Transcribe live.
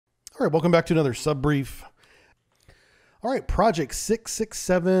All right, welcome back to another subbrief. All right, Project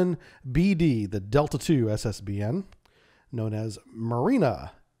 667BD, the Delta II SSBN, known as Marina-M.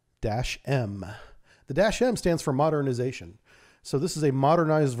 The -M stands for modernization. So this is a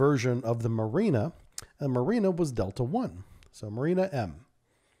modernized version of the Marina, and Marina was Delta I. So Marina-M.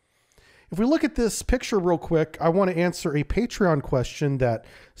 If we look at this picture real quick, I want to answer a Patreon question that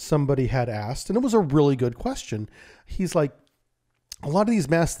somebody had asked, and it was a really good question. He's like, a lot of these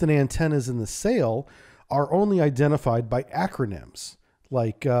masted antennas in the sale are only identified by acronyms,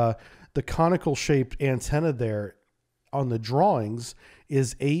 like the conical shaped antenna there on the drawings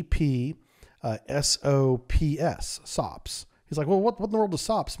is AP SOPS, SOPS. He's like, well, what in the world does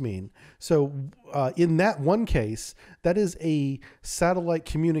SOPS mean? So in that one case, that is a satellite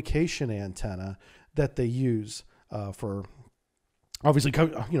communication antenna that they use for obviously,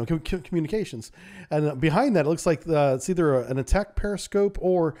 communications. And behind that, it looks like it's either an attack periscope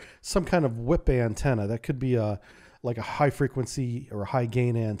or some kind of whip antenna. That could be like a high frequency or a high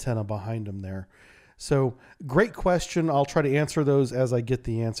gain antenna behind them there. So great question. I'll try to answer those as I get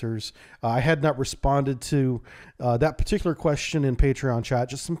the answers. I had not responded to that particular question in Patreon chat,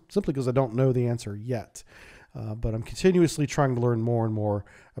 just simply because I don't know the answer yet. But I'm continuously trying to learn more and more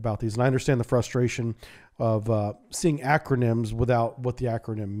about these. And I understand the frustration of seeing acronyms without what the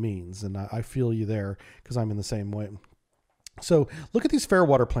acronym means. And I feel you there because I'm in the same way. So look at these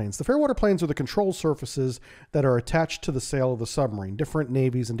fairwater planes. The fairwater planes are the control surfaces that are attached to the sail of the submarine. Different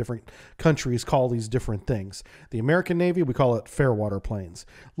navies and different countries call these different things. The American Navy, we call it fairwater planes.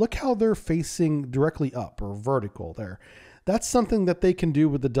 Look how they're facing directly up or vertical there. That's something that they can do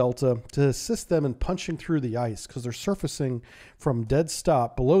with the Delta to assist them in punching through the ice because they're surfacing from dead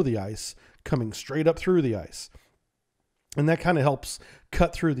stop below the ice, coming straight up through the ice. And that kind of helps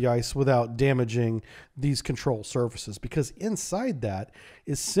cut through the ice without damaging these control surfaces, because inside that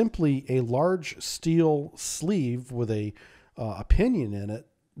is simply a large steel sleeve with a pinion in it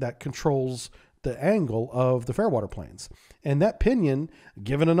that controls the angle of the fairwater planes. And that pinion,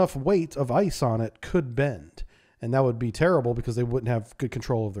 given enough weight of ice on it, could bend. And that would be terrible because they wouldn't have good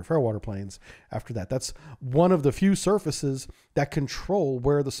control of their fairwater planes after that. That's one of the few surfaces that control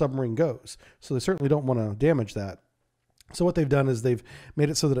where the submarine goes. So they certainly don't want to damage that. So what they've done is they've made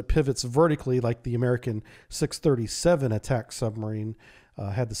it so that it pivots vertically, like the American 637 attack submarine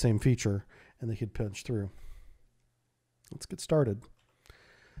had the same feature, and they could punch through. Let's get started.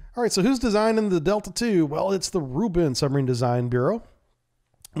 All right, so who's designing the Delta II? Well, it's the Rubin Submarine Design Bureau,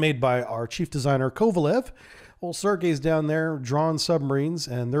 made by our chief designer, Kovalev. Old Sergey's down there drawing submarines,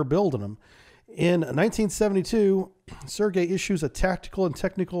 and they're building them. In 1972, Sergey issues a tactical and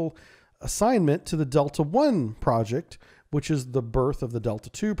technical assignment to the Delta I project, which is the birth of the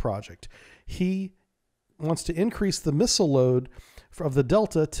Delta II project. He wants to increase the missile load of the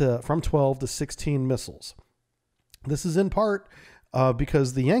Delta from 12 to 16 missiles. This is in part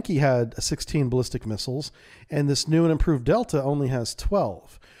because the Yankee had 16 ballistic missiles, and this new and improved Delta only has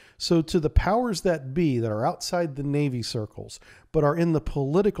 12. So to the powers that be that are outside the Navy circles, but are in the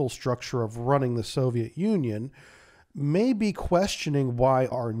political structure of running the Soviet Union, may be questioning why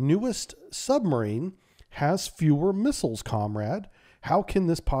our newest submarine has fewer missiles, comrade. How can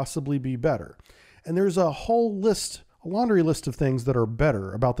this possibly be better? And there's a whole list, a laundry list of things that are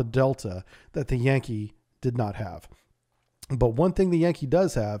better about the Delta that the Yankee did not have. But one thing the Yankee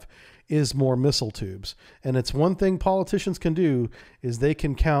does have is more missile tubes. And it's one thing politicians can do is they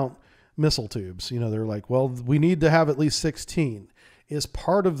can count missile tubes. You know, they're like, well, we need to have at least 16. Is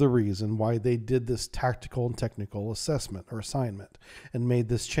part of the reason why they did this tactical and technical assessment or assignment and made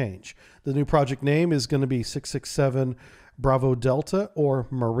this change. The new project name is going to be 667 Bravo Delta, or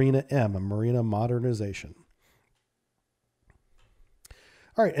Marina-M, a Marina modernization.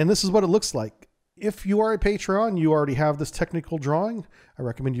 All right, and this is what it looks like. If you are a Patreon, you already have this technical drawing. I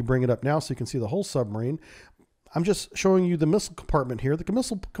recommend you bring it up now so you can see the whole submarine. I'm just showing you the missile compartment here. The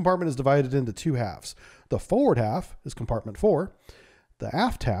missile compartment is divided into two halves. The forward half is compartment 4. The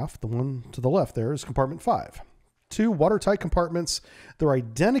aft half, the one to the left there, is compartment 5. Two watertight compartments. They're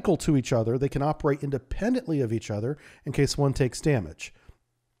identical to each other. They can operate independently of each other in case one takes damage.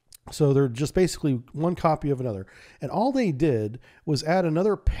 So they're just basically one copy of another. And all they did was add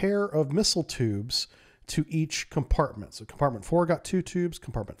another pair of missile tubes to each compartment. So compartment 4 got 2 tubes,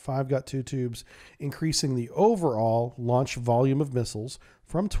 compartment 5 got 2 tubes, increasing the overall launch volume of missiles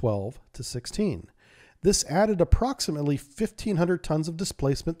from 12 to 16. This added approximately 1,500 tons of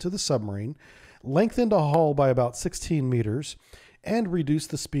displacement to the submarine, lengthened a hull by about 16 meters, and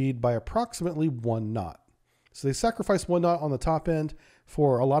reduced the speed by approximately 1 knot. So they sacrificed 1 knot on the top end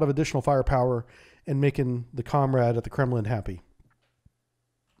for a lot of additional firepower and making the comrade at the Kremlin happy.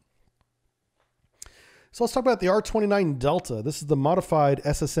 So let's talk about the R29 Delta. This is the modified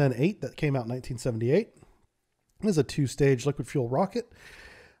SSN-8 that came out in 1978. It is a two-stage liquid fuel rocket.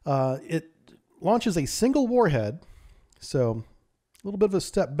 It launches a single warhead, so a little bit of a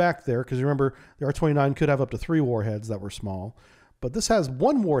step back there, because remember, the R29 could have up to 3 warheads that were small. But this has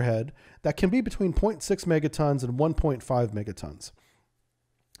one warhead that can be between 0.6 megatons and 1.5 megatons.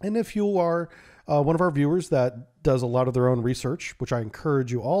 And if you are one of our viewers that does a lot of their own research, which I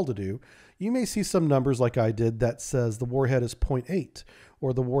encourage you all to do, you may see some numbers like I did that says the warhead is 0.8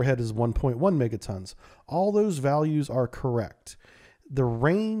 or the warhead is 1.1 megatons. All those values are correct. The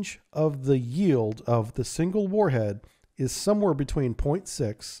range of the yield of the single warhead is somewhere between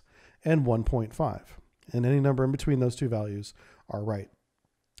 0.6 and 1.5. And any number in between those two values are right.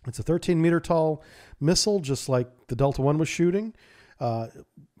 It's a 13-meter tall missile, just like the Delta One was shooting,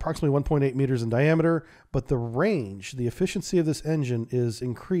 approximately 1.8 meters in diameter, but the range, the efficiency of this engine is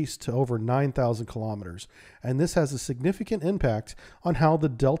increased to over 9,000 kilometers. And this has a significant impact on how the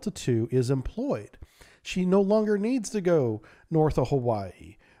Delta II is employed. She no longer needs to go north of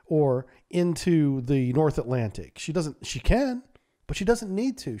Hawaii or into the North Atlantic. She can, but she doesn't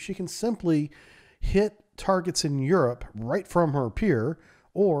need to. She can simply hit targets in Europe right from her pier,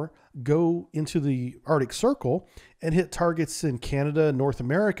 or go into the Arctic Circle and hit targets in Canada and North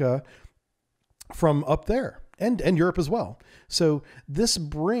America from up there, and Europe as well. So this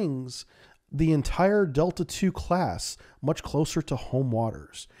brings the entire Delta II class much closer to home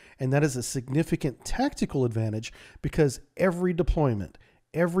waters. And that is a significant tactical advantage, because every deployment,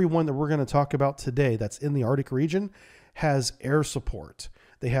 every one that we're going to talk about today that's in the Arctic region, has air support.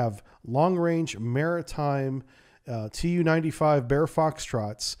 They have long-range maritime Tu-95 Bear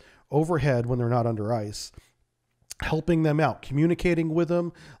Foxtrots overhead when they're not under ice, helping them out, communicating with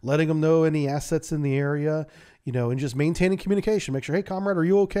them, letting them know any assets in the area, and just maintaining communication. Make sure, hey, comrade, are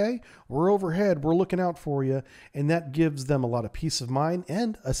you okay? We're overhead. We're looking out for you. And that gives them a lot of peace of mind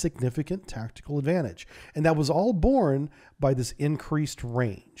and a significant tactical advantage. And that was all born by this increased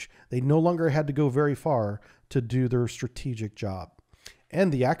range. They no longer had to go very far to do their strategic job.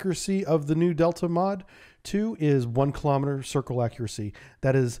 And the accuracy of the new Delta Mod 2 is 1 kilometer circle accuracy.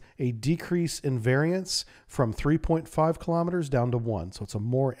 That is a decrease in variance from 3.5 kilometers down to 1. So it's a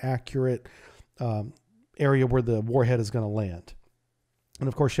more accurate area where the warhead is going to land. And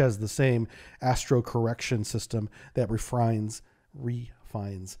of course, she has the same astro correction system that refines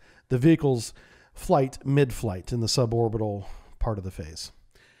the vehicle's flight mid-flight in the suborbital part of the phase.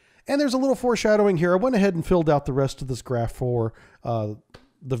 And there's a little foreshadowing here. I went ahead and filled out the rest of this graph for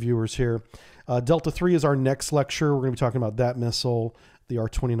the viewers here. Delta III is our next lecture. We're going to be talking about that missile, the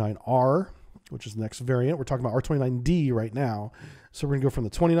R29R, which is the next variant. We're talking about R29D right now. So we're going to go from the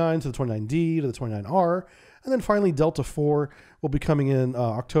 29 to the 29D to the 29R. And then finally, Delta IV will be coming in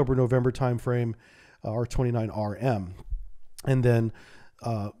October, November timeframe, R29RM. And then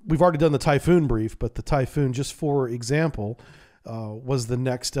we've already done the Typhoon brief, but the Typhoon, just for example, was the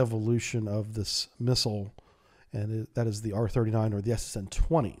next evolution of this missile, and that is the R39 or the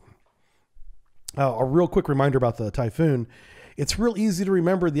SSN-20. A real quick reminder about the Typhoon. It's real easy to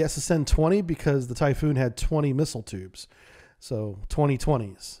remember the SSN-20 because the Typhoon had 20 missile tubes. So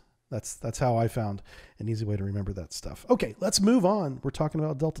 2020s. That's how I found an easy way to remember that stuff. Okay, let's move on. We're talking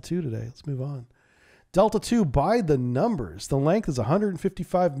about Delta II today. Let's move on. Delta II, by the numbers, the length is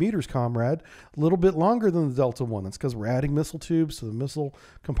 155 meters, comrade. A little bit longer than the Delta I. That's because we're adding missile tubes to the missile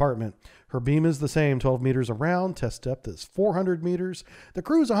compartment. Her beam is the same, 12 meters around. Test depth is 400 meters. The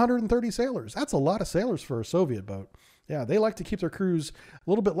crew is 130 sailors. That's a lot of sailors for a Soviet boat. Yeah, they like to keep their crews a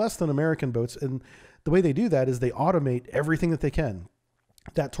little bit less than American boats. And the way they do that is they automate everything that they can.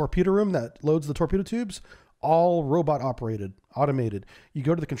 That torpedo room that loads the torpedo tubes, all robot operated, automated. You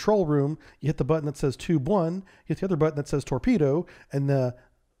go to the control room, you hit the button that says tube 1, you hit the other button that says torpedo, and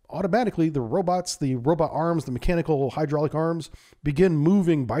automatically the robot arms, the mechanical hydraulic arms, begin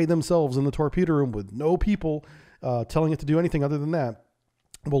moving by themselves in the torpedo room with no people telling it to do anything other than that.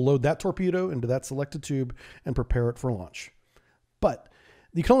 We'll load that torpedo into that selected tube and prepare it for launch. But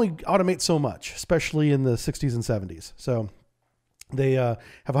you can only automate so much, especially in the 60s and 70s. So they have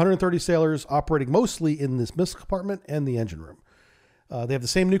 130 sailors operating mostly in this missile compartment and the engine room. They have the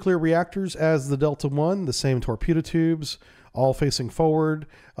same nuclear reactors as the Delta I, the same torpedo tubes, all facing forward.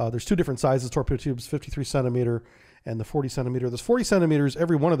 There's two different sizes, torpedo tubes, 53 centimeter and the 40 centimeter. There's 40 centimeters.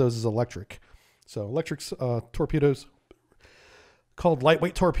 Every one of those is electric. So electric torpedoes, called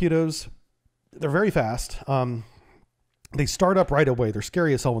lightweight torpedoes. They're very fast. They start up right away. They're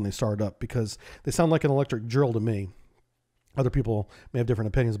scary as hell when they start up because they sound like an electric drill to me. Other people may have different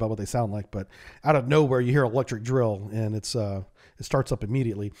opinions about what they sound like, but out of nowhere you hear an electric drill and it starts up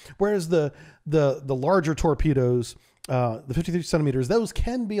immediately. Whereas the larger torpedoes, the 53 centimeters, those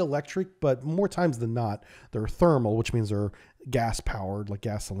can be electric, but more times than not, they're thermal, which means they're gas powered like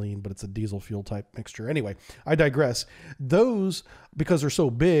gasoline, but it's a diesel fuel type mixture. Anyway, I digress. Those, because they're so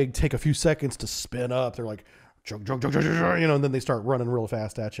big, take a few seconds to spin up. They're like, chug, chug, chug, chug, chug, and then they start running real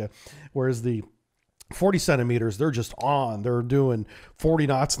fast at you. Whereas the 40 centimeters, they're just on. They're doing 40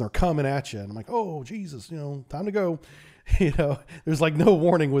 knots and they're coming at you. And I'm like, oh, Jesus, time to go. There's like no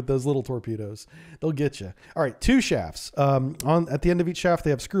warning with those little torpedoes. They'll get you. All right, 2 shafts. At the end of each shaft, they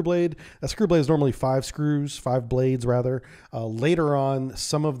have screw blade. That screw blade is normally 5 blades rather. Later on,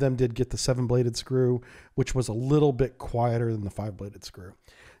 some of them did get the 7-bladed screw, which was a little bit quieter than the 5-bladed screw.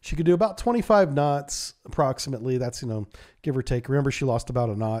 She could do about 25 knots approximately. That's, give or take. Remember, she lost about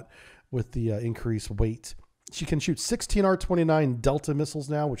a knot with the increased weight. She can shoot 16 R-29 Delta missiles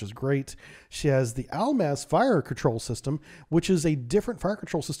now, which is great. She has the ALMAS fire control system, which is a different fire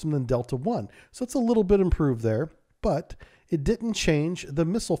control system than Delta 1. So it's a little bit improved there, but it didn't change the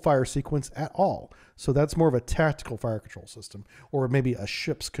missile fire sequence at all. So that's more of a tactical fire control system, or maybe a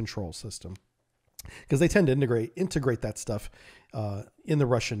ship's control system, because they tend to integrate that stuff in the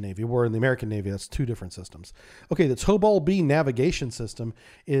Russian Navy, where in the American Navy, that's 2 different systems. Okay, the Tobal B navigation system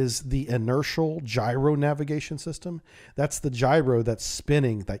is the inertial gyro navigation system. That's the gyro that's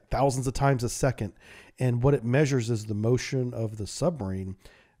spinning like thousands of times a second. And what it measures is the motion of the submarine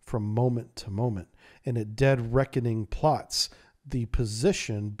from moment to moment. And it dead reckoning plots the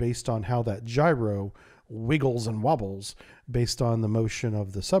position based on how that gyro wiggles and wobbles based on the motion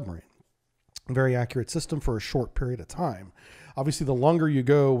of the submarine. Very accurate system for a short period of time. Obviously, the longer you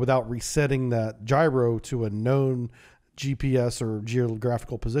go without resetting that gyro to a known GPS or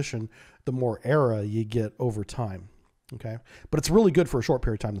geographical position, the more error you get over time. Okay, but it's really good for a short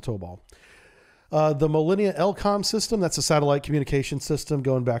period of time, the Tobal. The Millennia LCOM system, that's a satellite communication system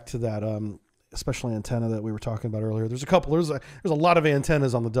going back to that especially antenna that we were talking about earlier. There's a lot of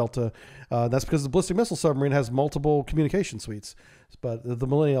antennas on the Delta. That's because the ballistic missile submarine has multiple communication suites, but the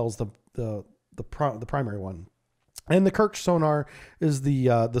Millennial is the primary one. And the Kirch sonar is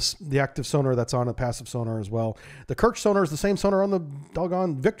the active sonar that's on a passive sonar as well. The Kirch sonar is the same sonar on the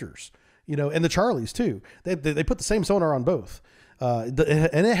doggone Victors, and the Charlies too. They put the same sonar on both. And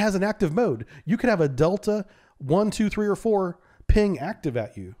it has an active mode. You could have a Delta 1, 2, 3, or 4 ping active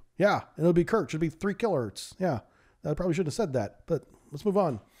at you. Yeah, and it'll be Kirch. It'll be 3 kilohertz. Yeah, I probably shouldn't have said that, but let's move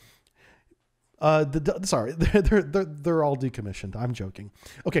on. Sorry, they're all decommissioned. I'm joking.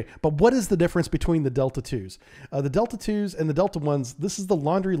 Okay, but what is the difference between the Delta 2s? The Delta 2s and the Delta 1s, this is the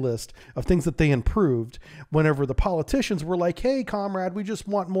laundry list of things that they improved whenever the politicians were like, hey, comrade, we just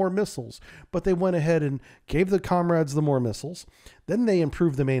want more missiles. But they went ahead and gave the comrades the more missiles. Then they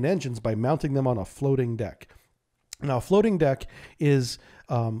improved the main engines by mounting them on a floating deck. Now, a floating deck is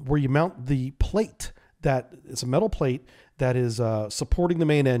where you mount the plate. That it's a metal plate that is supporting the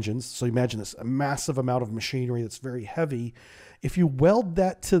main engines. So imagine this, a massive amount of machinery that's very heavy. If you weld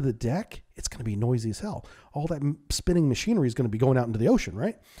that to the deck, it's going to be noisy as hell. All that spinning machinery is going to be going out into the ocean,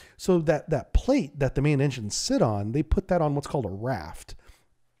 right? So that plate that the main engines sit on, they put that on what's called a raft.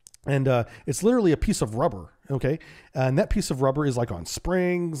 And it's literally a piece of rubber, okay? And that piece of rubber is like on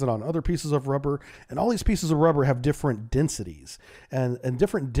springs and on other pieces of rubber. And all these pieces of rubber have different densities. And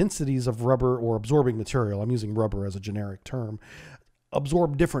different densities of rubber or absorbing material, I'm using rubber as a generic term,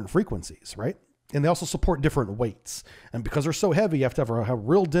 absorb different frequencies, right? And they also support different weights. And because they're so heavy, you have to have a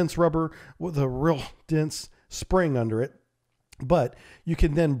real dense rubber with a real dense spring under it. But you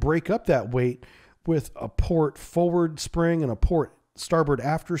can then break up that weight with a port forward spring and a port starboard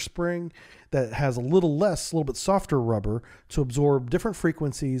after spring that has a little bit softer rubber to absorb different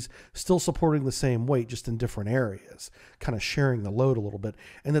frequencies, still supporting the same weight, just in different areas, kind of sharing the load a little bit.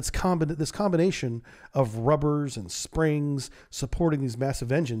 And this combination of rubbers and springs supporting these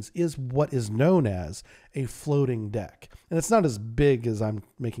massive engines is what is known as a floating deck. And it's not as big as I'm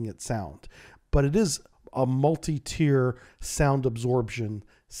making it sound, but it is a multi-tier sound absorption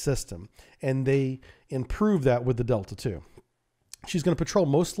system. And they improve that with the Delta II. She's going to patrol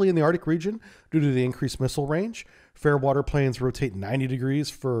mostly in the Arctic region due to the increased missile range. Fair water planes rotate 90 degrees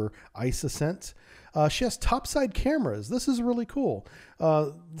for ice ascent. She has topside cameras. This is really cool.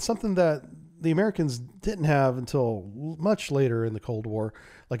 Something that the Americans didn't have until much later in the Cold War,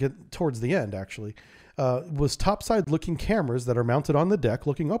 towards the end actually, was topside looking cameras that are mounted on the deck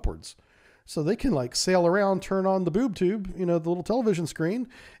looking upwards. So they can sail around, turn on the boob tube, the little television screen,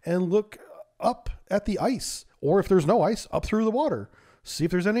 and look up at the ice. Or if there's no ice, up through the water. See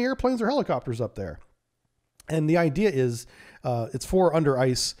if there's any airplanes or helicopters up there. And the idea is it's for under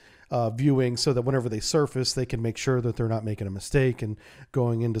ice viewing, so that whenever they surface, they can make sure that they're not making a mistake and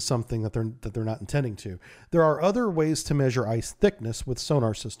going into something that they're not intending to. There are other ways to measure ice thickness with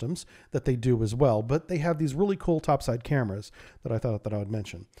sonar systems that they do as well, but they have these really cool topside cameras that I thought that I would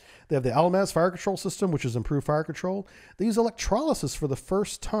mention. They have the Almaz fire control system, which is improved fire control. They use electrolysis for the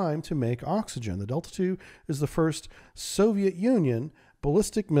first time to make oxygen. The Delta II is the first Soviet Union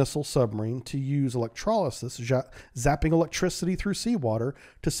ballistic missile submarine to use electrolysis, zapping electricity through seawater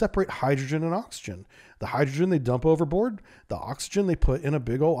to separate hydrogen and oxygen. The hydrogen they dump overboard, the oxygen they put in a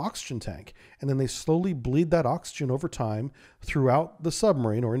big old oxygen tank, and then they slowly bleed that oxygen over time throughout the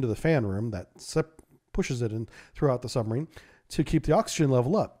submarine or into the fan room that pushes it in throughout the submarine to keep the oxygen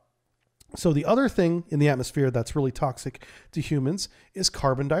level up. So the other thing in the atmosphere that's really toxic to humans is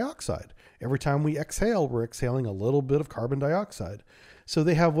carbon dioxide. Every time we exhale, we're exhaling a little bit of carbon dioxide. So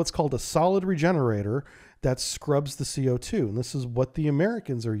they have what's called a solid regenerator that scrubs the CO2. And this is what the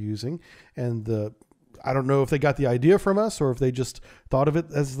Americans are using. And I don't know if they got the idea from us or if they just thought of it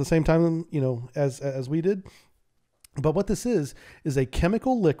as the same time, as we did. But what this is a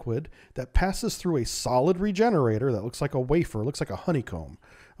chemical liquid that passes through a solid regenerator that looks like a wafer, looks like a honeycomb.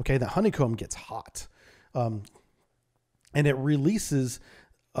 Okay, that honeycomb gets hot. And it releases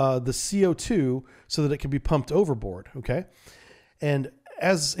the CO2 so that it can be pumped overboard. Okay. And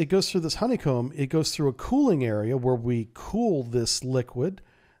as it goes through this honeycomb, it goes through a cooling area where we cool this liquid,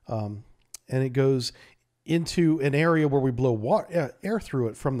 and it goes into an area where we blow air through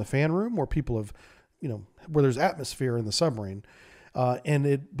it from the fan room where people have, where there's atmosphere in the submarine, and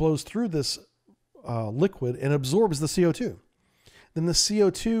it blows through this liquid and absorbs the CO2. Then the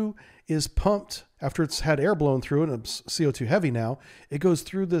CO2 is pumped after it's had air blown through it, and it's CO2 heavy now. It goes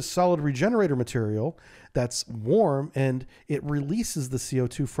through this solid regenerator material that's warm, and it releases the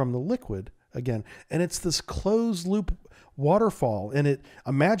CO2 from the liquid again. And it's this closed loop waterfall. And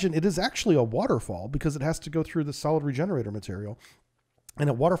imagine it is actually a waterfall because it has to go through the solid regenerator material. And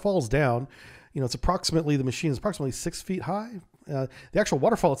it waterfalls down. The machine is approximately 6 feet high. The actual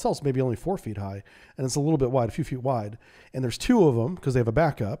waterfall itself is maybe only 4 feet high, and it's a little bit wide, a few feet wide. And there's two of them because they have a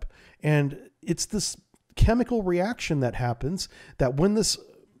backup. And it's this chemical reaction that happens that when this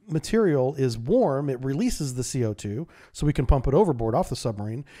material is warm, it releases the CO2 so we can pump it overboard off the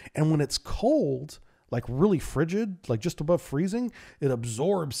submarine. And when it's cold, like really frigid, like just above freezing, it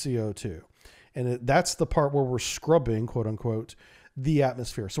absorbs CO2. And that's the part where we're scrubbing, quote unquote, the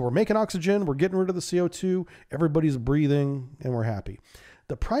atmosphere. So we're making oxygen, we're getting rid of the CO2, everybody's breathing, and we're happy.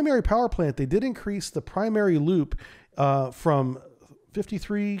 The primary power plant, they did increase the primary loop from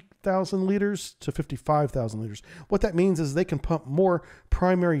 53,000 liters to 55,000 liters. What that means is they can pump more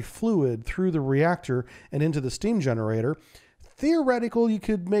primary fluid through the reactor and into the steam generator. Theoretically, you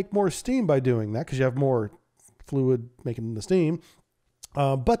could make more steam by doing that because you have more fluid making the steam,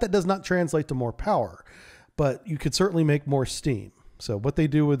 but that does not translate to more power. But you could certainly make more steam. So what they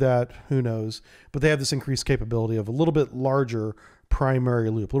do with that, who knows? But they have this increased capability of a little bit larger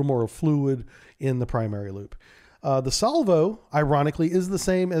primary loop, a little more fluid in the primary loop. The salvo, ironically, is the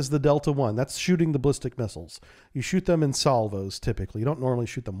same as the Delta I. That's shooting the ballistic missiles. You shoot them in salvos typically. You don't normally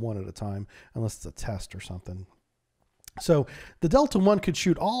shoot them one at a time unless it's a test or something. So the Delta I could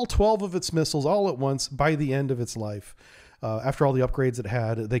shoot all 12 of its missiles all at once by the end of its life. After all the upgrades it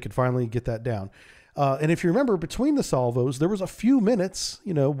had, they could finally get that down. And if you remember, between the salvos, there was a few minutes,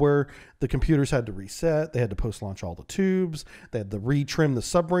 where the computers had to reset. They had to post-launch all the tubes. They had to retrim the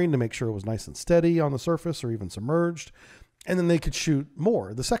submarine to make sure it was nice and steady on the surface or even submerged. And then they could shoot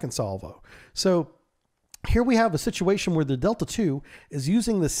more, the second salvo. So here we have a situation where the Delta II is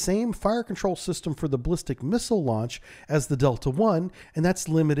using the same fire control system for the ballistic missile launch as the Delta I, and that's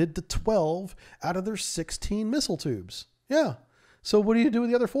limited to 12 out of their 16 missile tubes. Yeah. So what do you do with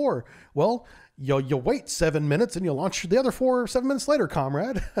the other 4? Well, you wait 7 minutes and you launch the other 4 7 minutes later,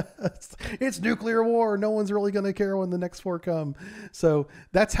 comrade. It's nuclear war. No one's really going to care when the next 4 come. So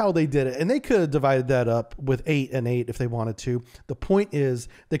that's how they did it. And they could have divided that up with 8 and 8 if they wanted to. The point is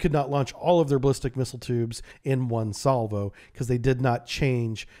they could not launch all of their ballistic missile tubes in one salvo because they did not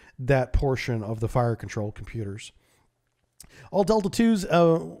change that portion of the fire control computers. All Delta IIs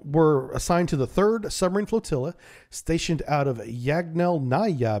were assigned to the 3rd Submarine Flotilla, stationed out of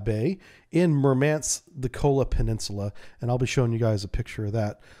Yagnel-Naya Bay in Murmansk, the Kola Peninsula. And I'll be showing you guys a picture of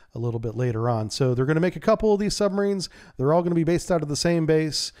that a little bit later on. So they're going to make a couple of these submarines. They're all going to be based out of the same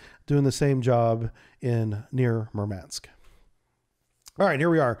base, doing the same job near Murmansk. All right,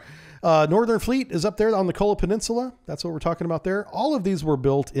 here we are. Northern Fleet is up there on the Kola Peninsula. That's what we're talking about there. All of these were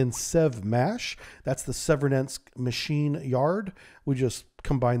built in SevMash. That's the Severnensk Machine Yard. We just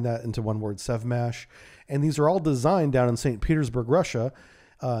combined that into one word, SevMash. And these are all designed down in St. Petersburg, Russia,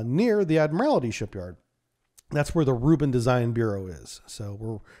 near the Admiralty Shipyard. That's where the Rubin Design Bureau is. So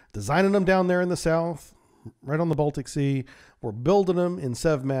we're designing them down there in the south, right on the Baltic Sea. We're building them in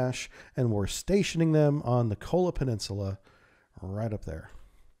SevMash, and we're stationing them on the Kola Peninsula right up there.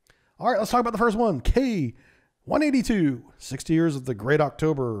 All right, let's talk about the first one. K-182, 60 years of the Great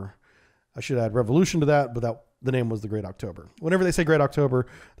October. I should add revolution to that, but the name was the Great October. Whenever they say Great October,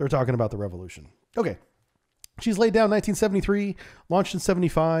 they're talking about the revolution. Okay. She's laid down 1973, launched in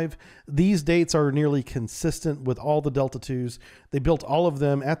 75. These dates are nearly consistent with all the Delta IIs. They built all of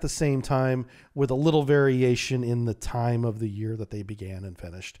them at the same time with a little variation in the time of the year that they began and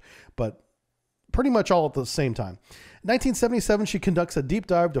finished, but pretty much all at the same time. 1977, she conducts a deep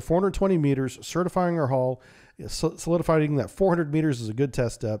dive to 420 meters, certifying her hull, solidifying that 400 meters is a good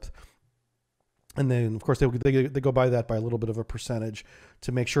test depth. And then, of course, they go by that by a little bit of a percentage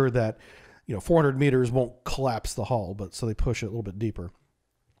to make sure that 400 meters won't collapse the hull, but so they push it a little bit deeper.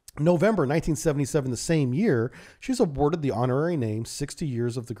 November 1977, the same year, she's awarded the honorary name 60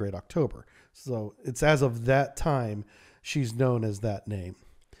 Years of the Great October. So it's as of that time, she's known as that name.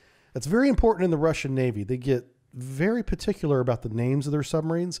 That's very important in the Russian Navy. They get very particular about the names of their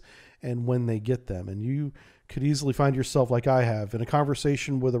submarines and when they get them. And you could easily find yourself, like I have, in a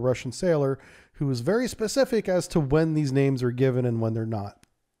conversation with a Russian sailor who is very specific as to when these names are given and when they're not.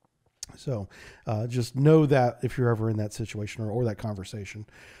 So just know that if you're ever in that situation or that conversation.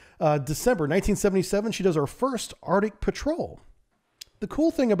 December 1977, she does her first Arctic patrol. The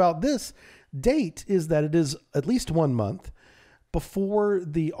cool thing about this date is that it is at least 1 month before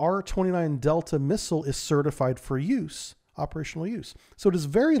the R-29 Delta missile is certified for use, operational use. So it is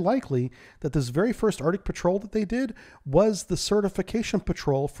very likely that this very first Arctic patrol that they did was the certification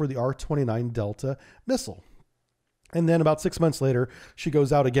patrol for the R-29 Delta missile. And then about 6 months later, she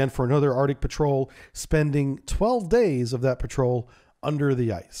goes out again for another Arctic patrol, spending 12 days of that patrol under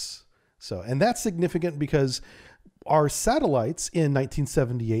the ice. So, and that's significant because our satellites in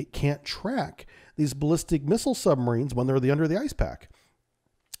 1978 can't track these ballistic missile submarines when they're under the ice pack.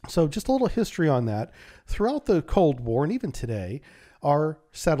 So just a little history on that. Throughout the Cold War and even today, our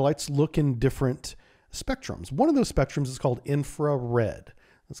satellites look in different spectrums. One of those spectrums is called infrared.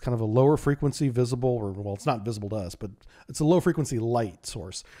 It's kind of a lower frequency visible, or well, it's not visible to us, but it's a low frequency light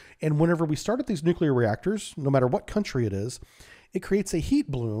source. And whenever we start up these nuclear reactors, no matter what country it is, it creates a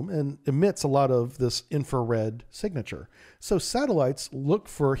heat bloom and emits a lot of this infrared signature. So satellites look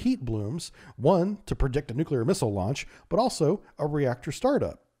for heat blooms, one, to predict a nuclear missile launch, but also a reactor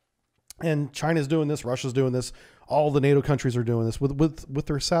startup. And China's doing this, Russia's doing this, all the NATO countries are doing this with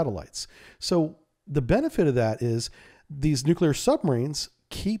their satellites. So the benefit of that is these nuclear submarines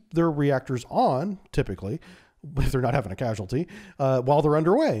keep their reactors on, typically, if they're not having a casualty, while they're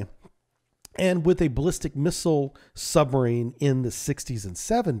underway. And with a ballistic missile submarine in the 60s and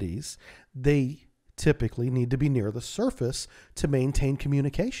 70s, they typically need to be near the surface to maintain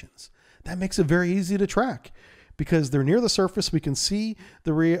communications. That makes it very easy to track. Because they're near the surface, we can see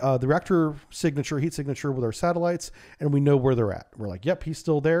the reactor signature, heat signature with our satellites, and we know where they're at. We're like, yep, he's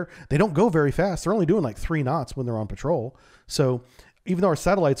still there. They don't go very fast. They're only doing like 3 knots when they're on patrol. So even though our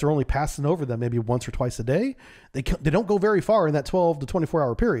satellites are only passing over them maybe once or twice a day, they don't go very far in that 12 to 24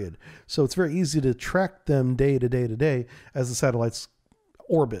 hour period. So it's very easy to track them day to day to day as the satellites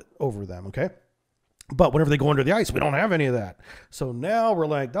orbit over them, okay? But whenever they go under the ice, we don't have any of that. So now we're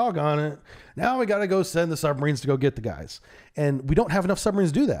like, doggone it. Now we got to go send the submarines to go get the guys. And we don't have enough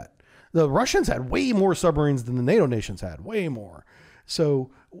submarines to do that. The Russians had way more submarines than the NATO nations had, way more.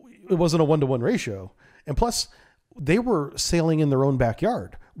 So it wasn't a 1-to-1 ratio. And plus, they were sailing in their own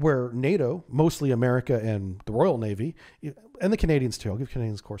backyard, where NATO, mostly America and the Royal Navy, and the Canadians too, I'll give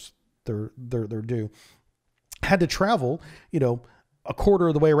Canadians, of course, their due, had to travel, a quarter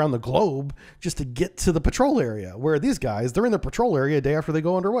of the way around the globe just to get to the patrol area, where these guys, they're in their patrol area a day after they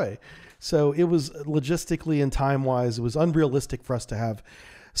go underway. So it was logistically and time-wise, it was unrealistic for us to have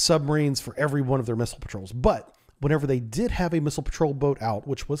submarines for every one of their missile patrols. But whenever they did have a missile patrol boat out,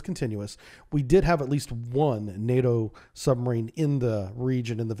 which was continuous, we did have at least one NATO submarine in the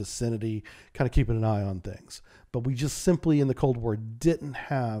region, in the vicinity, kind of keeping an eye on things. But we just simply in the Cold War didn't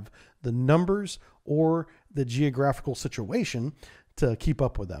have the numbers or the geographical situation to keep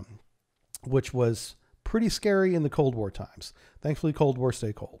up with them, which was pretty scary in the Cold War times. Thankfully, Cold War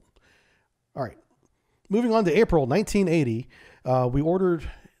stay cold. All right. Moving on to April 1980, we ordered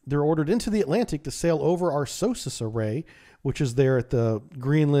they're ordered into the Atlantic to sail over our SOSUS array, which is there at the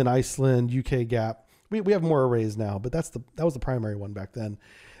Greenland, Iceland, UK gap. We have more arrays now, but that was the primary one back then.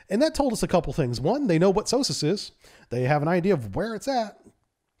 And that told us a couple things. One, they know what SOSUS is. They have an idea of where it's at.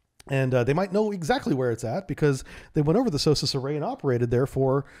 And they might know exactly where it's at because they went over the SOSUS array and operated there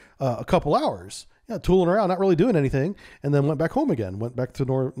for a couple hours, tooling around, not really doing anything, and then went back home again, went back to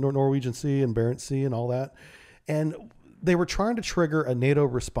Norwegian Sea and Barents Sea and all that. And they were trying to trigger a NATO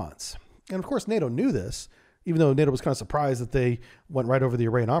response. And of course, NATO knew this, even though NATO was kind of surprised that they went right over the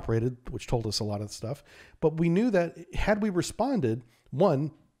array and operated, which told us a lot of stuff. But we knew that had we responded,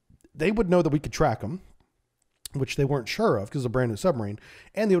 one, they would know that we could track them, which they weren't sure of because it's a brand new submarine.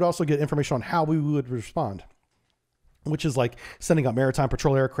 And they would also get information on how we would respond, which is like sending out maritime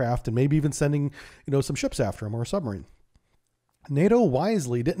patrol aircraft and maybe even sending, some ships after them or a submarine. NATO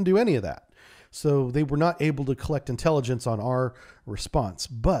wisely didn't do any of that. So they were not able to collect intelligence on our response,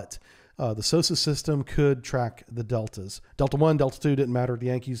 but the SOSUS system could track the deltas. Delta 1, Delta 2 didn't matter. The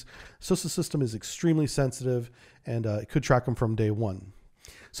Yankees SOSUS system is extremely sensitive and it could track them from day one.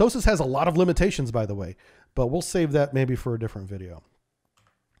 SOSUS has a lot of limitations, by the way, but we'll save that maybe for a different video.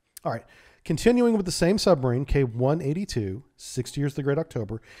 All right, continuing with the same submarine, K-182, 60 Years of the Great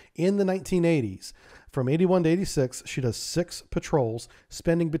October, in the 1980s. From 81 to 86, she does 6 patrols,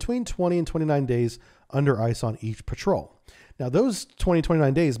 spending between 20 and 29 days under ice on each patrol. Now, those 20,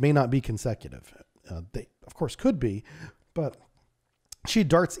 29 days may not be consecutive. They, of course, could be, but she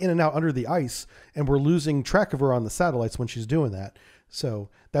darts in and out under the ice, and we're losing track of her on the satellites when she's doing that. So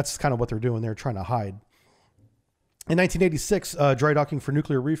that's kind of what they're doing. They're trying to hide. In 1986, dry docking for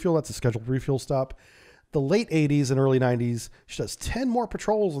nuclear refuel. That's a scheduled refuel stop. The late 80s and early 90s, she does 10 more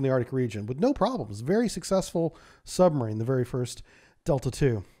patrols in the Arctic region with no problems. Very successful submarine, the very first Delta II.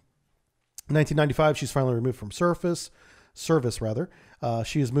 In 1995, she's finally removed from service. She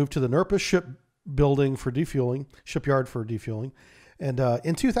is moved to the NERPA shipyard for defueling. And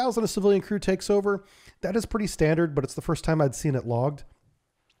in 2000, a civilian crew takes over. That is pretty standard, but it's the first time I'd seen it logged.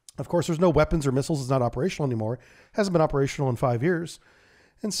 Of course, there's no weapons or missiles. It's not operational anymore. Hasn't been operational in 5 years.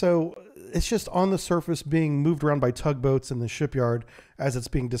 And so it's just on the surface being moved around by tugboats in the shipyard as it's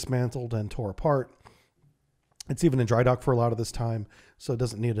being dismantled and tore apart. It's even in dry dock for a lot of this time, so it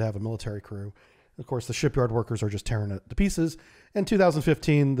doesn't need to have a military crew. Of course, the shipyard workers are just tearing it to pieces. In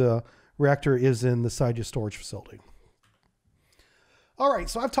 2015, the reactor is in the Sidya storage facility. All right,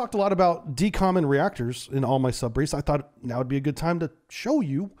 so I've talked a lot about decom and reactors in all my subbriefs. I thought now would be a good time to show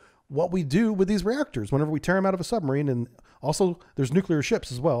you what we do with these reactors whenever we tear them out of a submarine. And also there's nuclear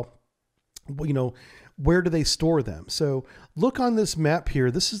ships as well. Where do they store them? So look on this map here.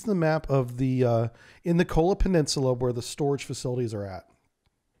 This is the map of the in the Kola Peninsula where the storage facilities are at.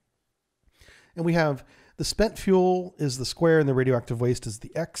 And we have the spent fuel is the square and the radioactive waste is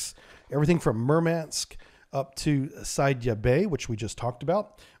the X. Everything from Murmansk up to Sidya Bay, which we just talked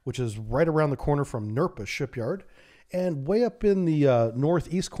about, which is right around the corner from NERPA shipyard. And way up in the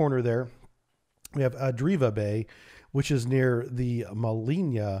northeast corner there, we have Adriva Bay, which is near the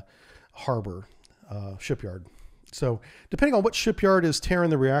Malinia Harbor shipyard. So depending on what shipyard is tearing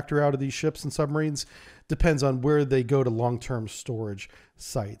the reactor out of these ships and submarines, depends on where they go to long-term storage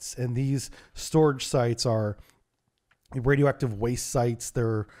sites. And these storage sites are radioactive waste sites.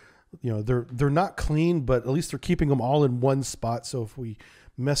 They're not clean, but at least they're keeping them all in one spot. So if we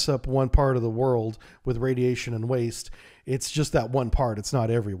mess up one part of the world with radiation and waste, it's just that one part. It's not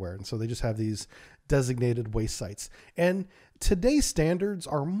everywhere. And so they just have these designated waste sites. And today's standards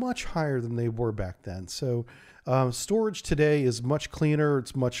are much higher than they were back then. So storage today is much cleaner.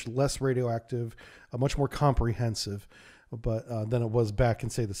 It's much less radioactive, much more comprehensive, but than it was back in,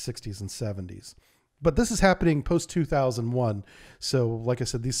 say, the 60s and 70s. But this is happening post-2001. So like I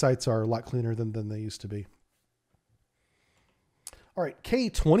said, these sites are a lot cleaner than they used to be. All right,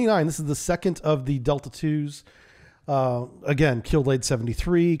 K-29. This is the second of the Delta IIs. Again, killed laid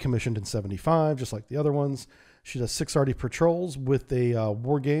 73, commissioned in 75, just like the other ones. She does 6 Arctic patrols with a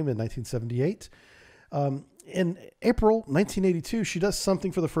war game in 1978. In April 1982, she does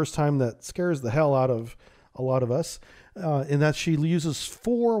something for the first time that scares the hell out of a lot of us, in that she uses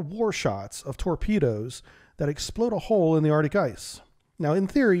 4 war shots of torpedoes that explode a hole in the Arctic ice. Now, in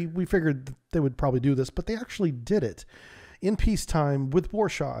theory, we figured that they would probably do this, but they actually did it. In peacetime, with war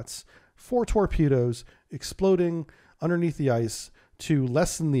shots, 4 torpedoes exploding underneath the ice to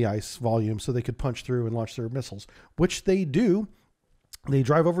lessen the ice volume so they could punch through and launch their missiles, which they do. They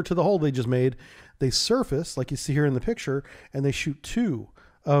drive over to the hole they just made. They surface, like you see here in the picture, and they shoot 2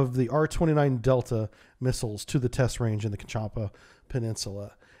 of the R-29 Delta missiles to the test range in the Kachampa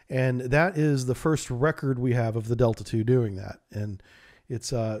Peninsula. And that is the first record we have of the Delta II doing that. And,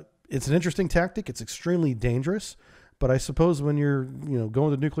 It's an interesting tactic. It's extremely dangerous, but I suppose when you're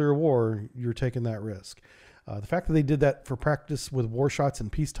going to nuclear war, you're taking that risk. The fact that they did that for practice with war shots in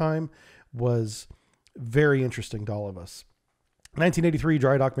peacetime was very interesting to all of us. 1983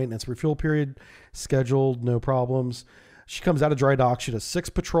 dry dock maintenance refuel period scheduled, no problems. She comes out of dry dock. She does 6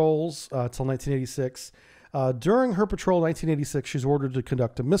 patrols till 1986. During her patrol in 1986, she's ordered to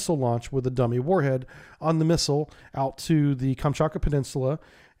conduct a missile launch with a dummy warhead on the missile out to the Kamchatka Peninsula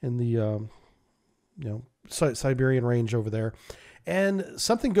in the Siberian range over there. And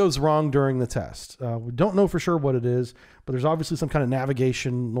something goes wrong during the test. We don't know for sure what it is, but there's obviously some kind of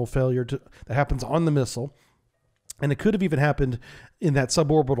navigational failure that happens on the missile. And it could have even happened in that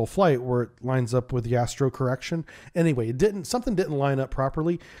suborbital flight where it lines up with the astro correction. Anyway, something didn't line up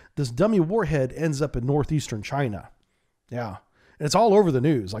properly. This dummy warhead ends up in northeastern China. Yeah. And it's all over the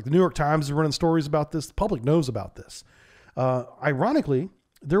news. Like the New York Times is running stories about this. The public knows about this. Ironically,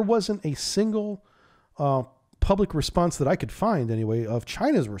 there wasn't a single public response that I could find anyway of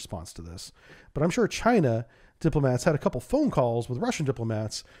China's response to this. But I'm sure China diplomats had a couple phone calls with Russian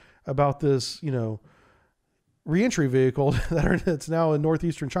diplomats about this, reentry vehicle that's now in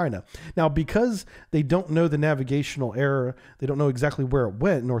northeastern China. Now, because they don't know the navigational error, they don't know exactly where it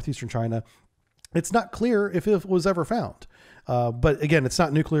went in northeastern China, it's not clear if it was ever found. But again, it's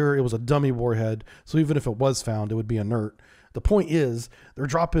not nuclear. It was a dummy warhead. So even if it was found, it would be inert. The point is they're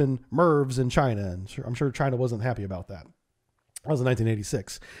dropping MIRVs in China, and I'm sure China wasn't happy about that. That was in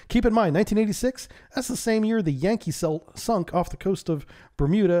 1986. Keep in mind, 1986, that's the same year the Yankee sunk off the coast of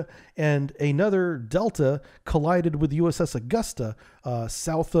Bermuda, and another Delta collided with USS Augusta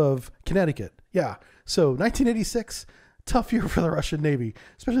south of Connecticut. Yeah, so 1986, tough year for the Russian Navy,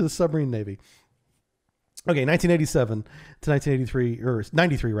 especially the submarine Navy. Okay, 1987 to 1983, or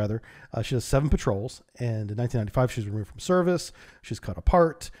 93 rather, she does 7 patrols, and in 1995 she's removed from service. She's cut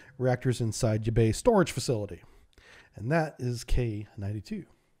apart, reactors inside Yubei storage facility. And that is K-92.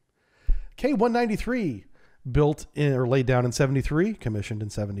 K-193, built in or laid down in 73, commissioned in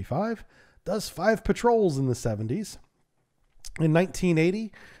 75, does 5 patrols in the 70s. In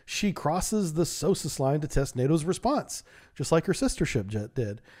 1980, she crosses the SOSUS line to test NATO's response, just like her sister ship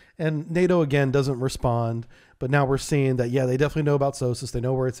did. And NATO, again, doesn't respond, but now we're seeing that, yeah, they definitely know about SOSUS. They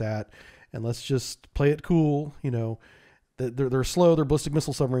know where it's at, and let's just play it cool. They're slow. They're ballistic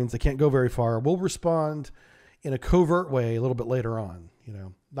missile submarines. They can't go very far. We'll respond in a covert way a little bit later on,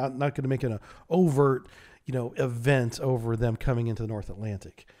 not going to make an overt, event over them coming into the North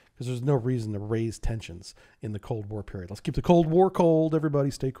Atlantic, because there's no reason to raise tensions in the Cold War period. Let's keep the Cold War cold.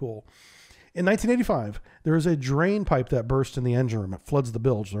 Everybody stay cool. In 1985, there is a drain pipe that burst in the engine room. It floods the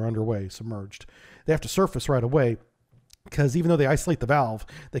bilge. They're underway, submerged. They have to surface right away, because even though they isolate the valve,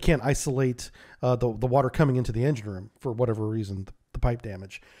 they can't isolate the water coming into the engine room for whatever reason, the pipe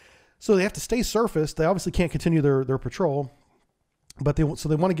damage. So they have to stay surfaced. They obviously can't continue their patrol, but they want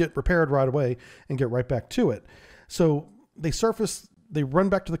to get repaired right away and get right back to it. So they surface, they run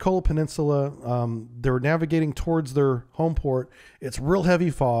back to the Kola Peninsula. They're navigating towards their home port. It's real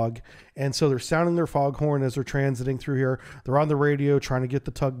heavy fog, and so they're sounding their foghorn as they're transiting through here. They're on the radio trying to get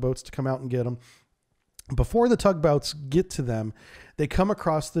the tugboats to come out and get them. Before the tugboats get to them, they come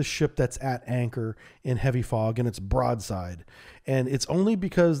across this ship that's at anchor in heavy fog, and it's broadside. And it's only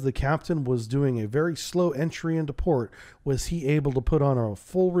because the captain was doing a very slow entry into port was he able to put on a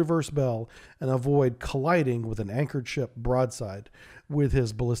full reverse bell and avoid colliding with an anchored ship broadside with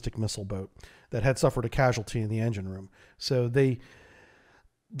his ballistic missile boat that had suffered a casualty in the engine room. So the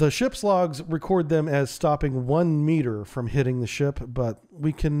ship's logs record them as stopping 1 meter from hitting the ship, but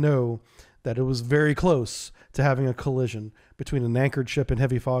we can know that it was very close to having a collision between an anchored ship in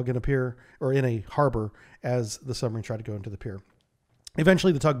heavy fog in a pier, or in a harbor, as the submarine tried to go into the pier.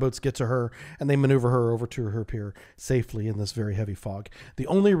 Eventually, the tugboats get to her, and they maneuver her over to her pier safely in this very heavy fog. The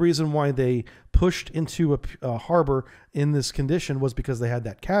only reason why they pushed into a harbor in this condition was because they had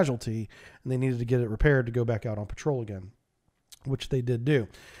that casualty, and they needed to get it repaired to go back out on patrol again, which they did do.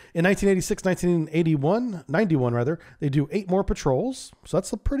 In 91 rather, they do 8 more patrols. So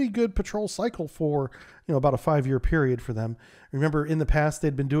that's a pretty good patrol cycle for, about a 5-year period for them. Remember, in the past,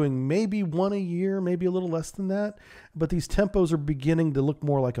 they'd been doing maybe 1 a year, maybe a little less than that. But these tempos are beginning to look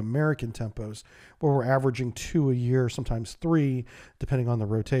more like American tempos, where we're averaging 2 a year, sometimes 3, depending on the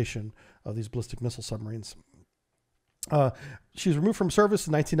rotation of these ballistic missile submarines. She was removed from service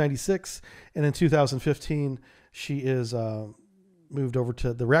in 1996, and in 2015, she is moved over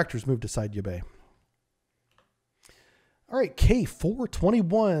to the reactors, moved to Side Yubei. All right,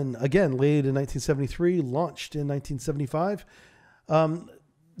 K-421, again, laid in 1973, launched in 1975.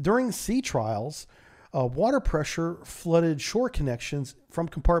 During sea trials, water pressure flooded shore connections from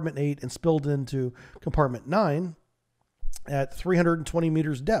compartment 8 and spilled into compartment 9 at 320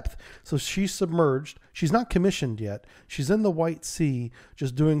 meters depth. So she's submerged. She's not commissioned yet. She's in the White Sea,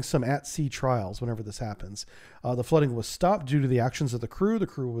 just doing some at-sea trials whenever this happens. The flooding was stopped due to the actions of the crew. The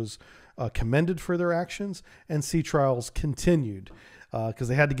crew was commended for their actions, and sea trials continued because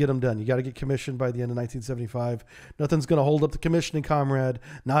they had to get them done. You got to get commissioned by the end of 1975. Nothing's going to hold up the commissioning, comrade,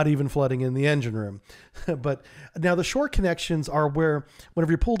 not even flooding in the engine room. But now the shore connections are where,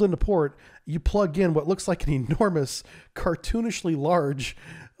 whenever you're pulled into port, you plug in what looks like an enormous, cartoonishly large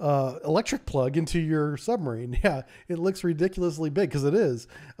electric plug into your submarine. Yeah, it looks ridiculously big because it is,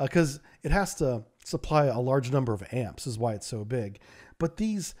 because it has to supply a large number of amps is why it's so big. But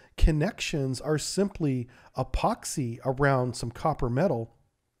these connections are simply epoxy around some copper metal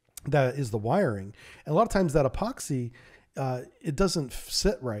that is the wiring. And a lot of times that epoxy, it doesn't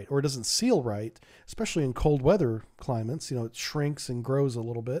sit right, or it doesn't seal right, especially in cold weather climates. You know, it shrinks and grows a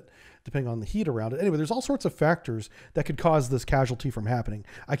little bit depending on the heat around it. Anyway, there's all sorts of factors that could cause this casualty from happening.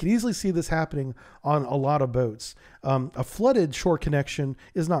 I could easily see this happening on a lot of boats. A flooded shore connection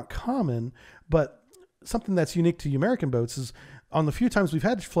is not common, but something that's unique to American boats is on the few times we've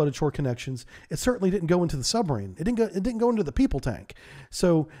had flooded shore connections, it certainly didn't go into the submarine. It didn't go into the people tank.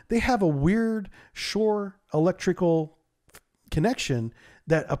 So they have a weird shore electrical connection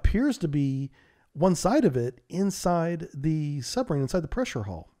that appears to be one side of it inside the submarine, inside the pressure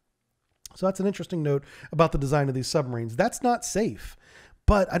hull. So that's an interesting note about the design of these submarines. That's not safe,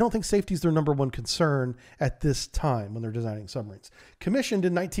 but I don't think safety is their number one concern at this time when they're designing submarines. Commissioned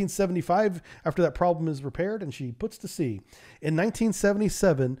in 1975 after that problem is repaired, and she puts to sea. In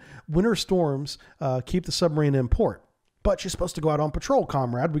 1977, winter storms keep the submarine in port, but she's supposed to go out on patrol,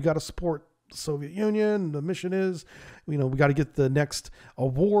 comrade. We got to support the Soviet Union. The mission is, we got to get the next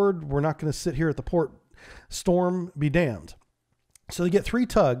award. We're not going to sit here at the port. Storm be damned. So they get 3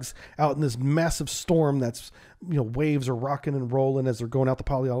 tugs out in this massive storm that's, waves are rocking and rolling as they're going out the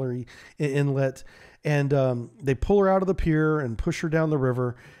Polyolary Inlet. And they pull her out of the pier and push her down the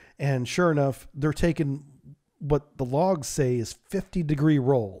river. And sure enough, they're taking what the logs say is 50-degree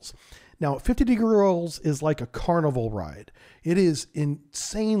rolls. Now, 50-degree rolls is like a carnival ride. It is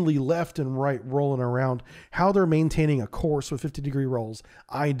insanely left and right rolling around. How they're maintaining a course with 50-degree rolls,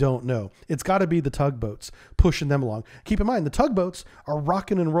 I don't know. It's got to be the tugboats pushing them along. Keep in mind, the tugboats are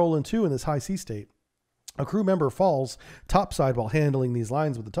rocking and rolling too in this high sea state. A crew member falls topside while handling these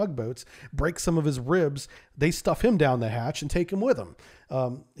lines with the tugboats, breaks some of his ribs. They stuff him down the hatch and take him with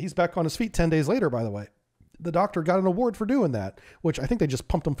them. He's back on his feet 10 days later, by the way. The doctor got an award for doing that, which I think they just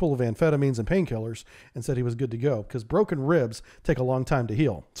pumped him full of amphetamines and painkillers and said he was good to go, because broken ribs take a long time to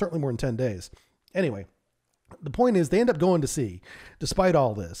heal, certainly more than 10 days. Anyway, the point is they end up going to sea despite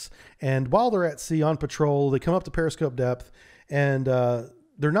all this. And while they're at sea on patrol, they come up to periscope depth, and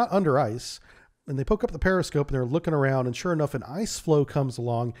they're not under ice. And they poke up the periscope and they're looking around, and sure enough, an ice floe comes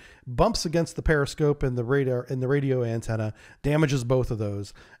along, bumps against the periscope and the radio antenna, damages both of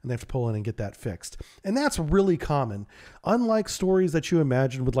those, and they have to pull in and get that fixed. And that's really common. Unlike stories that you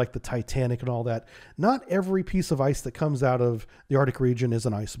imagine with like the Titanic and all that, not every piece of ice that comes out of the Arctic region is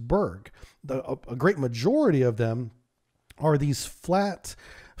an iceberg. A great majority of them are these flat,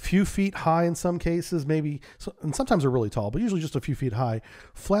 few feet high in some cases, maybe, and sometimes they're really tall, but usually just a few feet high,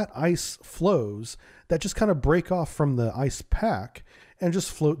 flat ice flows that just kind of break off from the ice pack and just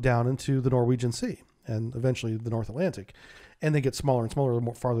float down into the Norwegian Sea and eventually the North Atlantic. And they get smaller and smaller the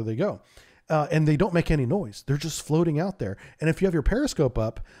more farther they go. And they don't make any noise. They're just floating out there. And if you have your periscope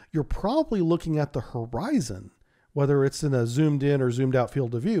up, you're probably looking at the horizon, whether it's in a zoomed in or zoomed out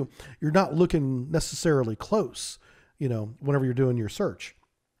field of view. You're not looking necessarily close, whenever you're doing your search.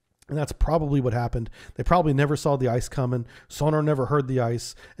 And that's probably what happened. They probably never saw the ice coming. Sonar never heard the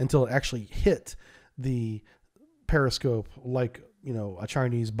ice until it actually hit the periscope like, a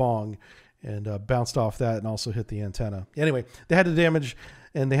Chinese bong, and bounced off that and also hit the antenna. Anyway, they had to damage,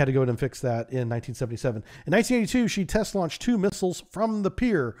 and they had to go in and fix that in 1977. In 1982, she test launched 2 missiles from the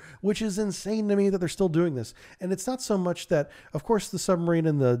pier, which is insane to me that they're still doing this. And it's not so much that, of course, the submarine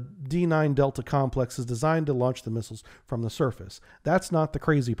in the D9 Delta complex is designed to launch the missiles from the surface. That's not the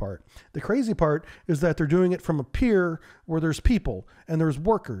crazy part. The crazy part is that they're doing it from a pier where there's people, and there's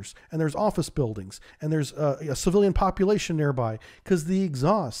workers, and there's office buildings, and there's a civilian population nearby, because the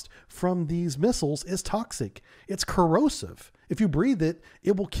exhaust from these missiles is toxic. It's corrosive. If you breathe it,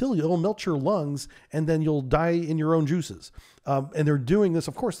 it will kill you. It'll melt your lungs, and then you'll die in your own juices. And they're doing this.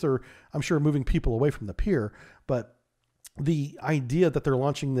 Of course, they're, I'm sure, moving people away from the pier. But the idea that they're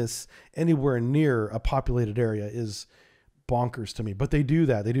launching this anywhere near a populated area is bonkers to me. But they do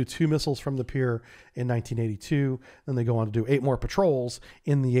that. They do 2 missiles from the pier in 1982. Then they go on to do 8 more patrols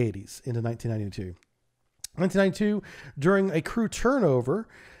in the 80s into 1992. 1992, during a crew turnover.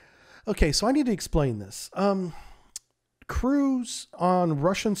 Okay, so I need to explain this. Crews on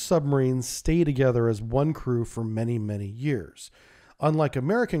Russian submarines stay together as one crew for many, many years. Unlike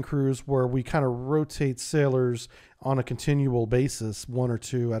American crews, where we kind of rotate sailors on a continual basis, 1 or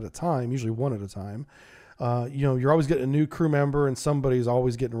 2 at a time, usually 1 at a time. You're always getting a new crew member and somebody's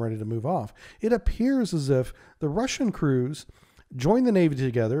always getting ready to move off. It appears as if the Russian crews join the Navy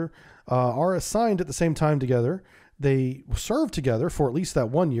together, are assigned at the same time together. They serve together for at least that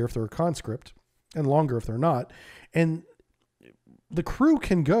 1 year if they're a conscript, and longer if they're not. And the crew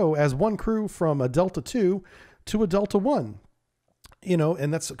can go as one crew from a Delta II to a Delta I.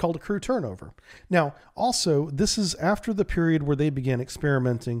 And that's called a crew turnover. Now, also, this is after the period where they began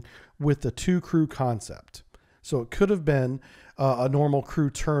experimenting with the 2-crew concept. So it could have been a normal crew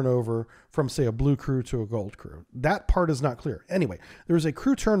turnover from, say, a blue crew to a gold crew. That part is not clear. Anyway, there's a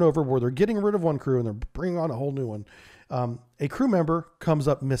crew turnover where they're getting rid of one crew and they're bringing on a whole new one. A crew member comes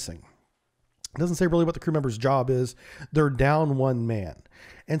up missing. It doesn't say really what the crew member's job is. They're down 1 man.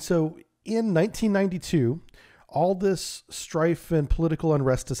 And so in 1992, all this strife and political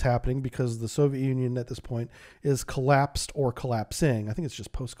unrest is happening because the Soviet Union at this point is collapsed or collapsing. I think it's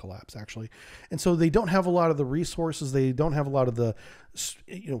just post-collapse, actually. And so they don't have a lot of the resources. They don't have a lot of the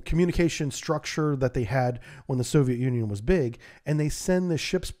communication structure that they had when the Soviet Union was big. And they send the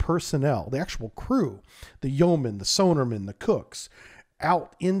ship's personnel, the actual crew, the yeomen, the sonarmen, the cooks,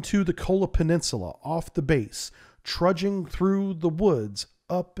 out into the Kola Peninsula off the base, trudging through the woods,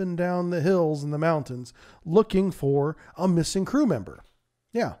 up and down the hills and the mountains, looking for a missing crew member.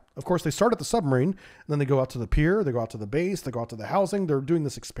 Yeah, of course, they start at the submarine, and then they go out to the pier, they go out to the base, they go out to the housing. They're doing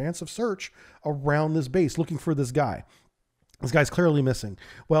this expansive search around this base, looking for this guy. This guy's clearly missing.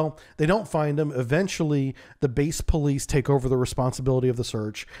 Well, they don't find him. Eventually, the base police take over the responsibility of the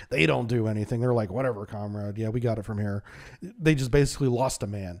search. They don't do anything. They're like, whatever, comrade. Yeah, we got it from here. They just basically lost a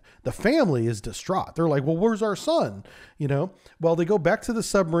man. The family is distraught. They're like, well, where's our son? Well, they go back to the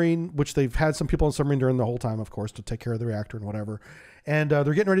submarine, which they've had some people on the submarine during the whole time, of course, to take care of the reactor and whatever. And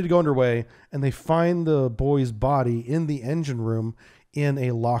they're getting ready to go underway. And they find the boy's body in the engine room in a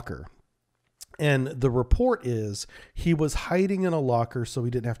locker. And the report is he was hiding in a locker so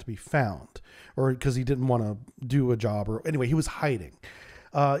he didn't have to be found, or because he didn't want to do a job, or anyway, he was hiding.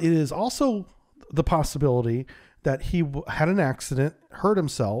 It is also the possibility that he had an accident, hurt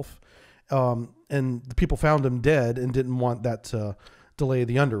himself, and the people found him dead and didn't want that to delay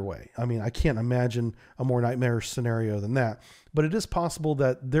the underway. I mean, I can't imagine a more nightmarish scenario than that, but it is possible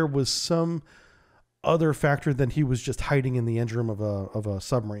that there was some other factor than he was just hiding in the engine room of a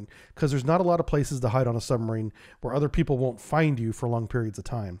submarine, because there's not a lot of places to hide on a submarine where other people won't find you for long periods of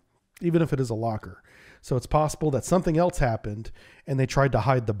time, even if it is a locker. So it's possible that something else happened and they tried to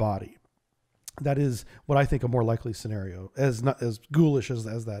hide the body. That is what I think a more likely scenario, as not as ghoulish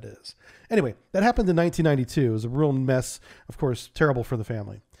as that is. Anyway, that happened in 1992. It was a real mess, of course, terrible for the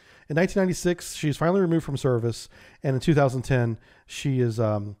family. In 1996, she's finally removed from service, and in 2010, she is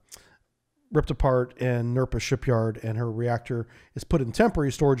ripped apart in NERPA shipyard, and her reactor is put in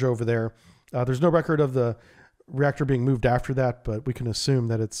temporary storage over there. There's no record of the reactor being moved after that, but we can assume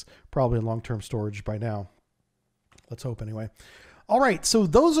that it's probably in long-term storage by now. Let's hope anyway. All right, so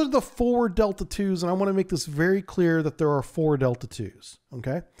those are the 4 Delta IIs, and I want to make this very clear that there are 4 Delta IIs,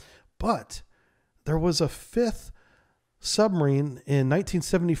 okay? But there was a 5th submarine in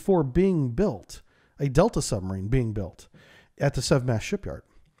 1974 being built, a Delta submarine being built at the Sevmast shipyard.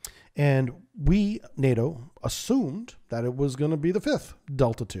 And we, NATO, assumed that it was going to be the 5th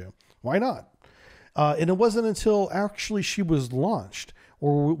Delta II. Why not? And it wasn't until actually she was launched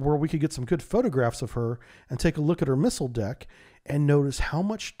where we could get some good photographs of her and take a look at her missile deck and notice how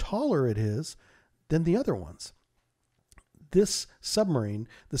much taller it is than the other ones. This submarine,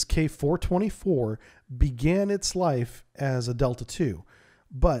 this K-424, began its life as a Delta II,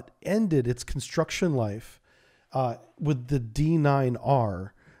 but ended its construction life with the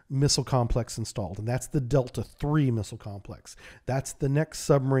D9R missile complex installed, and that's the Delta III missile complex. That's the next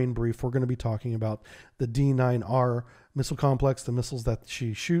submarine brief we're going to be talking about, the D9R missile complex, the missiles that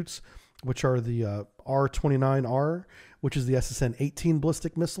she shoots, which are the R-29R, which is the SSN-18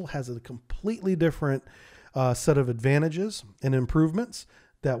 ballistic missile, has a completely different set of advantages and improvements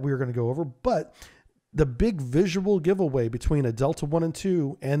that we're going to go over. But the big visual giveaway between a Delta I and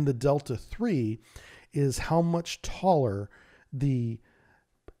II and the Delta III is how much taller the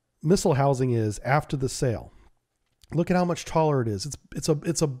missile housing is after the sale. Look at how much taller it is.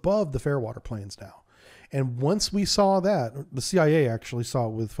 It's above the Fairwater planes now. And once we saw that, the CIA actually saw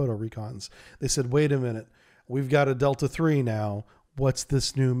it with photo recons. They said, wait a minute, we've got a Delta III now. What's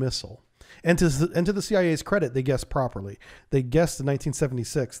this new missile? And to the CIA's credit, they guessed properly. They guessed in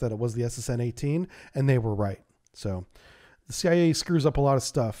 1976 that it was the SSN-18, and they were right. So the CIA screws up a lot of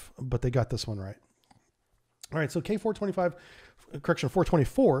stuff, but they got this one right. All right, so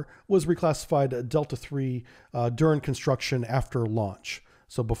K424 was reclassified Delta III during construction after launch,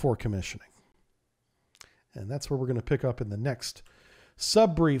 so before commissioning. And that's where we're going to pick up in the next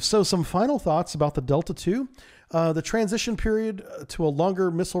subbrief. So some final thoughts about the Delta II. The transition period to a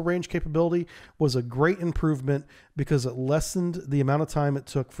longer missile range capability was a great improvement because it lessened the amount of time it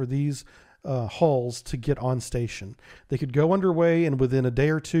took for these hulls to get on station. They could go underway and within a day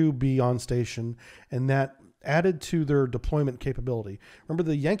or two be on station, and that added to their deployment capability. Remember,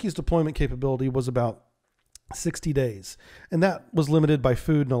 the Yankees' deployment capability was about 60 days, and that was limited by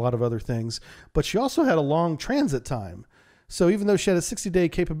food and a lot of other things. But she also had a long transit time. So even though she had a 60-day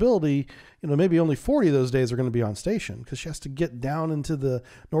capability, maybe only 40 of those days are going to be on station because she has to get down into the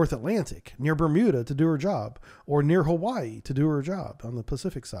North Atlantic, near Bermuda to do her job, or near Hawaii to do her job on the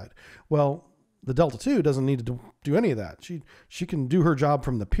Pacific side. Well, the Delta II doesn't need to do any of that. She can do her job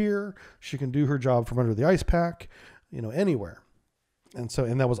from the pier. She can do her job from under the ice pack, anywhere. And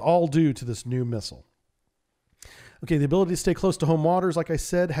that was all due to this new missile. Okay, the ability to stay close to home waters, like I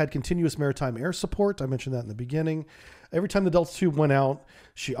said, had continuous maritime air support. I mentioned that in the beginning. Every time the Delta II went out,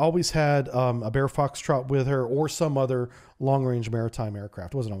 she always had a Bear Foxtrot with her or some other long-range maritime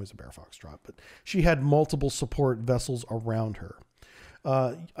aircraft. It wasn't always a Bear Foxtrot, but she had multiple support vessels around her.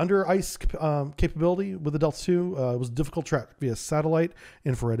 Under ice capability with the Delta II, it was difficult to track via satellite,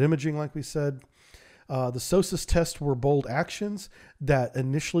 infrared imaging, like we said. The SOSUS tests were bold actions that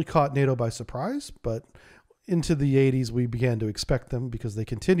initially caught NATO by surprise, but into the 80s, we began to expect them because they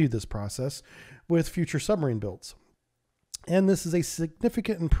continued this process with future submarine builds. And this is a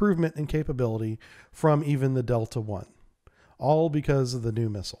significant improvement in capability from even the Delta I, all because of the new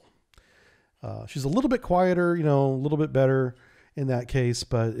missile. She's a little bit quieter, a little bit better in that case,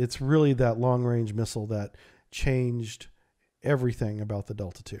 but it's really that long-range missile that changed everything about the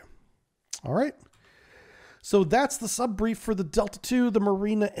Delta II. All right. So that's the subbrief for the Delta II, the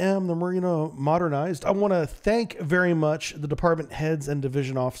Marina M, the Marina Modernized. I want to thank very much the department heads and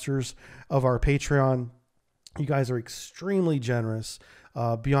division officers of our Patreon. You guys are extremely generous,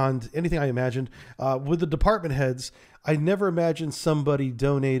 beyond anything I imagined. With the department heads, I never imagined somebody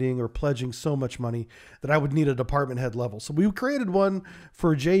donating or pledging so much money that I would need a department head level. So we created one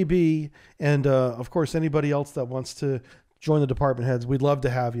for JB and, of course, anybody else that wants to join the department heads. We'd love to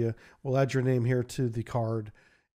have you. We'll add your name here to the card